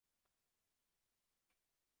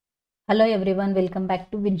Hello everyone, welcome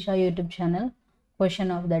back to Vinisha YouTube channel.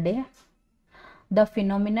 Question of the day. The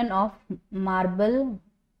phenomenon of marble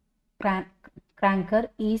canker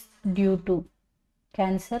is due to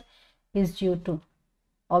cancer is due to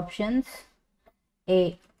options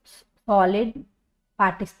A. Solid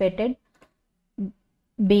participated,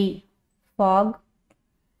 B. Fog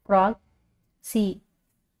frog, C.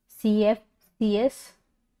 CFCs,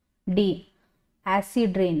 D.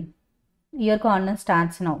 Acid rain. Your corner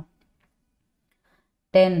starts now.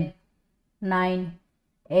 10, 9,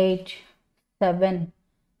 8, 7,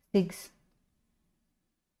 6,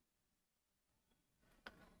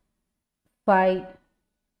 5,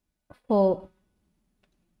 4,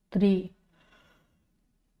 3,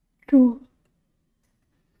 2,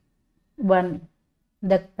 1.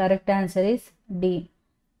 The correct answer is D.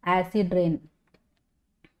 Acid rain.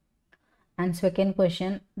 And second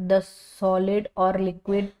question, the solid or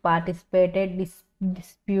liquid participated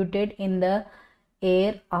disputed in the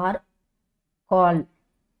air are called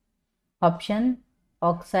option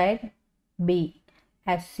oxide, B.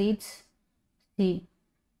 Acids, C.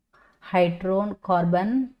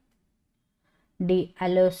 Hydrocarbon, D.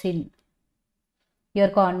 aerosol. Your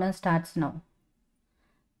corner starts now.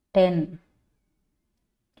 10,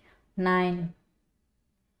 9,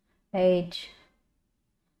 8,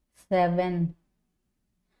 7,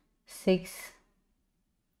 6,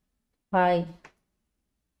 5,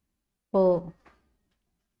 4,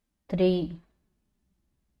 3,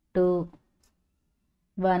 2,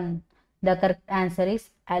 1. The correct answer is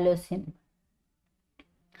aerosols.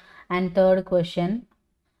 And third question,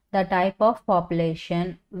 the type of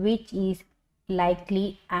population which is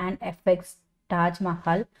likely and affects Taj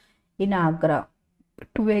Mahal in Agra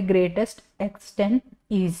to a greatest extent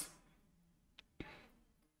is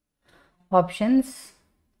options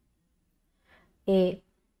A.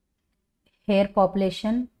 Hair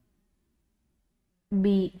population,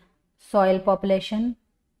 B. Soil population,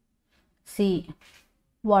 C.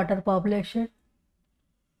 Water population,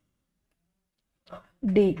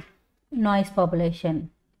 D. Noise population.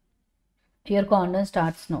 Your corner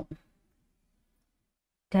starts now.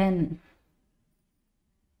 10,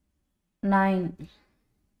 9,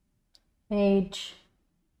 8,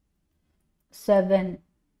 7,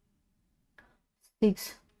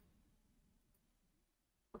 6,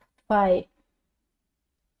 5,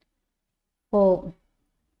 4,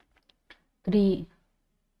 3,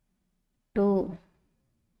 2,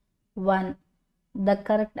 1. The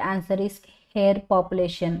correct answer is hair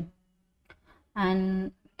population.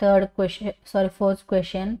 And fourth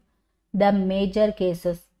question, the major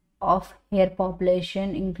cases of hair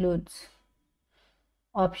population includes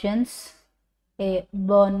options A.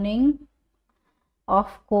 Burning of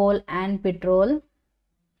coal and petrol,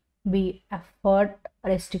 B. Effort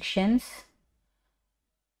restrictions,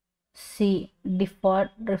 C.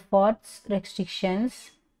 Deforestation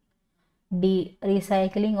restrictions, D.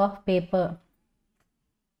 Recycling of paper.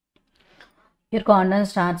 Your corner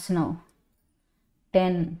starts now.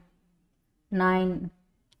 10, 9,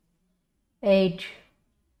 8,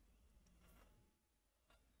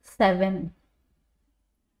 7,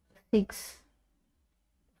 6,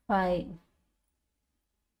 5,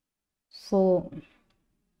 4,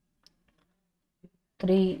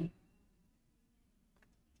 3,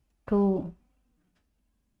 2,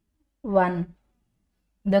 1.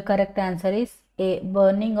 The correct answer is A.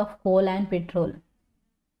 Burning of coal and petrol.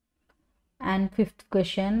 And fifth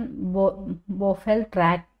question, Bhopal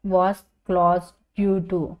track was closed due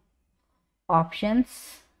to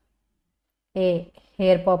options A.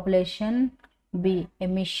 Hair population, B.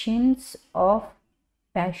 Emissions of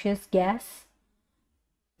gaseous gas,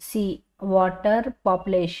 C. Water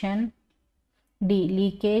population, D.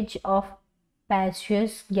 Leakage of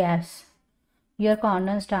gaseous gas. Your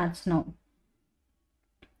corner starts now.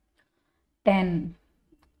 10,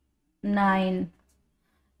 9,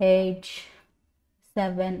 8,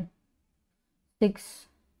 7, 6,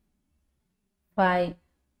 5,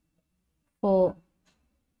 4,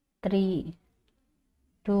 3,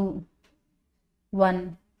 2,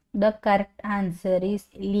 1. The correct answer is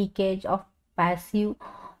leakage of passive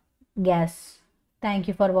gas. Thank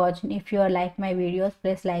you for watching. If you like my videos,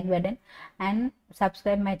 press like button and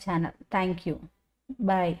subscribe my channel. Thank you.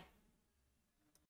 Bye.